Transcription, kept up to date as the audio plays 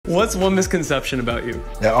What's one misconception about you?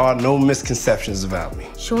 There are no misconceptions about me.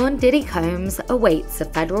 Sean Diddy Combs awaits a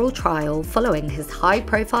federal trial following his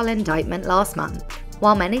high-profile indictment last month.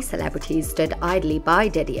 While many celebrities stood idly by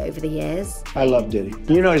Diddy over the years, I love Diddy.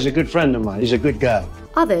 You know, he's a good friend of mine. He's a good guy.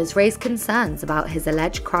 others raised concerns about his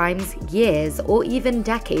alleged crimes years or even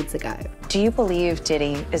decades ago. Do you believe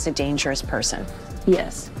Diddy is a dangerous person?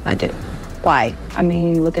 Yes, I do. Why? I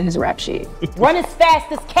mean, look at his rap sheet. Run as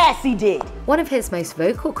fast as Cassie did. One of his most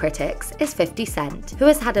vocal critics is 50 Cent, who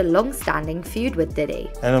has had a long-standing feud with Diddy.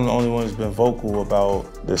 And I'm the only one who's been vocal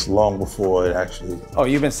about this long before it actually... Oh,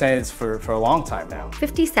 you've been saying this for a long time now.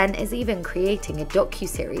 50 Cent is even creating a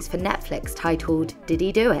docuseries for Netflix titled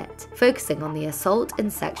Diddy Do It, focusing on the assault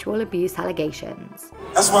and sexual abuse allegations.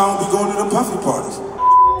 That's why I don't be going to the puffy parties.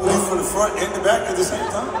 From the front and the back at the same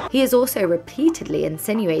time. He has also repeatedly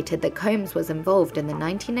insinuated that Combs was involved in the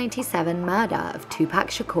 1997 murder of Tupac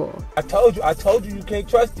Shakur. I told you you can't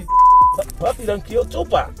trust these. Puffy done killed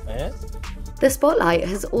Tupac, man. The spotlight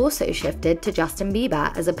has also shifted to Justin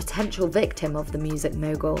Bieber as a potential victim of the music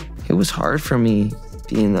mogul. It was hard for me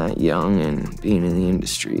being that young and being in the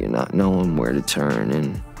industry and not knowing where to turn,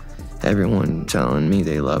 and everyone telling me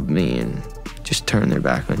they loved me and just turn their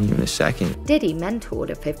back on you in a second. Diddy mentored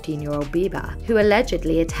a 15-year-old Bieber, who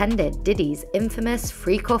allegedly attended Diddy's infamous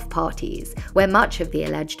freak-off parties, where much of the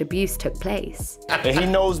alleged abuse took place. And he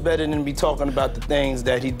knows better than to be talking about the things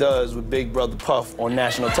that he does with Big Brother Puff on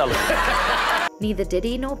national television. Neither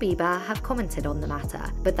Diddy nor Bieber have commented on the matter,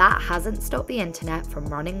 but that hasn't stopped the internet from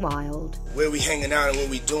running wild. Where we hanging out and what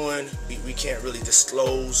we doing, we can't really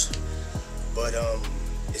disclose, but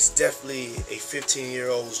it's definitely a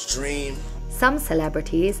 15-year-old's dream. Some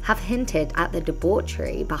celebrities have hinted at the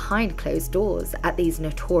debauchery behind closed doors at these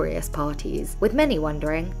notorious parties, with many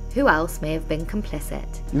wondering who else may have been complicit.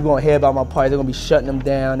 You're gonna hear about my party, they're gonna be shutting them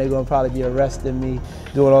down, they're gonna probably be arresting me,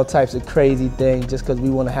 doing all types of crazy things just because we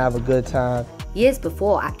wanna have a good time. Years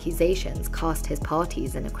before accusations cast his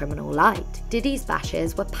parties in a criminal light, Diddy's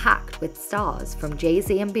bashes were packed with stars from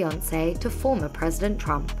Jay-Z and Beyonce to former President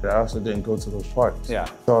Trump. I also didn't go to those parties. Yeah.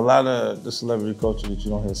 So a lot of the celebrity culture that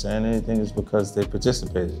you don't hear saying anything is because they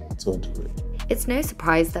participated to a degree. It's no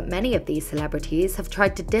surprise that many of these celebrities have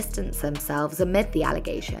tried to distance themselves amid the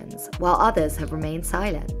allegations, while others have remained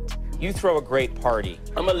silent. You throw a great party.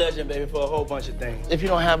 I'm a legend, baby, for a whole bunch of things. If you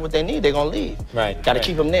don't have what they need, they're gonna leave. Right. Gotta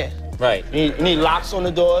keep them there. Right. You need locks on the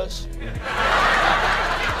doors.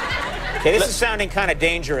 Okay, this is sounding kind of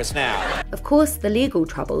dangerous now. Of course, the legal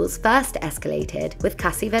troubles first escalated with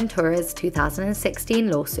Cassie Ventura's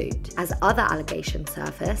 2016 lawsuit. As other allegations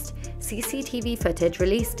surfaced, CCTV footage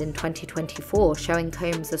released in 2024 showing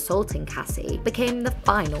Combs assaulting Cassie became the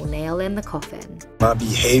final nail in the coffin. My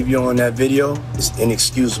behavior on that video is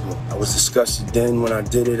inexcusable. I was disgusted then when I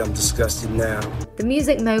did it, I'm disgusted now. The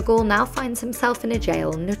music mogul now finds himself in a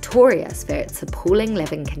jail notorious for its appalling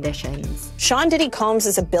living conditions. Sean Diddy Combs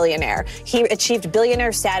is a billionaire. He achieved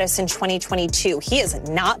billionaire status in 2022. He is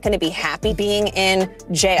not going to be happy being in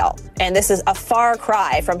jail. And this is a far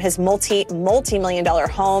cry from his multi-million-dollar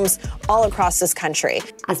homes all across this country.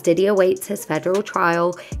 As Diddy awaits his federal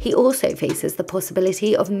trial, he also faces the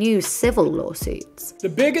possibility of new civil lawsuits. The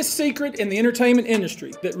biggest secret in the entertainment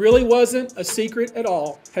industry that really wasn't a secret at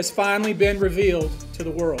all has finally been revealed to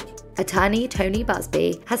the world. Attorney Tony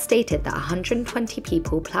Busby has stated that 120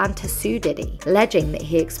 people plan to sue Diddy, alleging that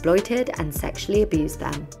he exploited and sexually abused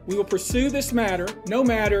them. We will pursue this matter no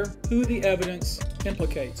matter who the evidence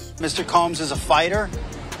implicates. Mr. Combs is a fighter.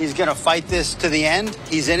 He's gonna fight this to the end.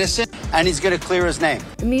 He's innocent, and he's gonna clear his name.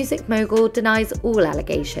 The music mogul denies all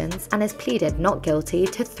allegations and has pleaded not guilty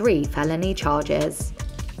to 3 felony charges.